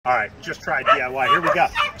All right, just try DIY. Here we go.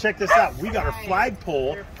 Check this out. We got our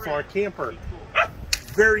flagpole for our camper.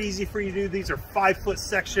 Very easy for you to do. These are 5-foot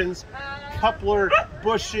sections, coupler,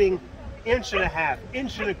 bushing, 1.5 inches, 1.25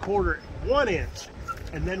 inches, 1 inch.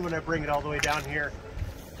 And then when I bring it all the way down here,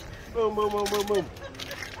 boom, boom, boom, boom, boom.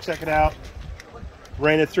 Check it out.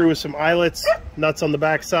 Ran it through with some eyelets, nuts on the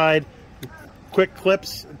back side, quick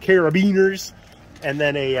clips, carabiners, and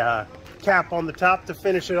then a cap on the top to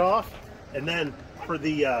finish it off. And then for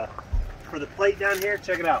the plate down here,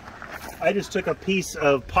 check it out. I just took a piece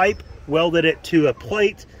of pipe, welded it to a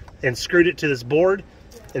plate, and screwed it to this board.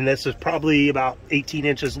 And this is probably about 18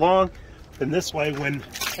 inches long. And this way, when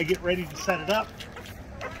I get ready to set it up,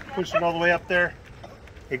 push it all the way up there,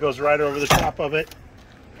 it goes right over the top of it,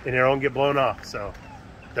 and it won't get blown off. So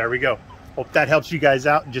there we go. Hope that helps you guys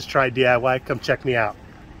out. Just try DIY. Come check me out.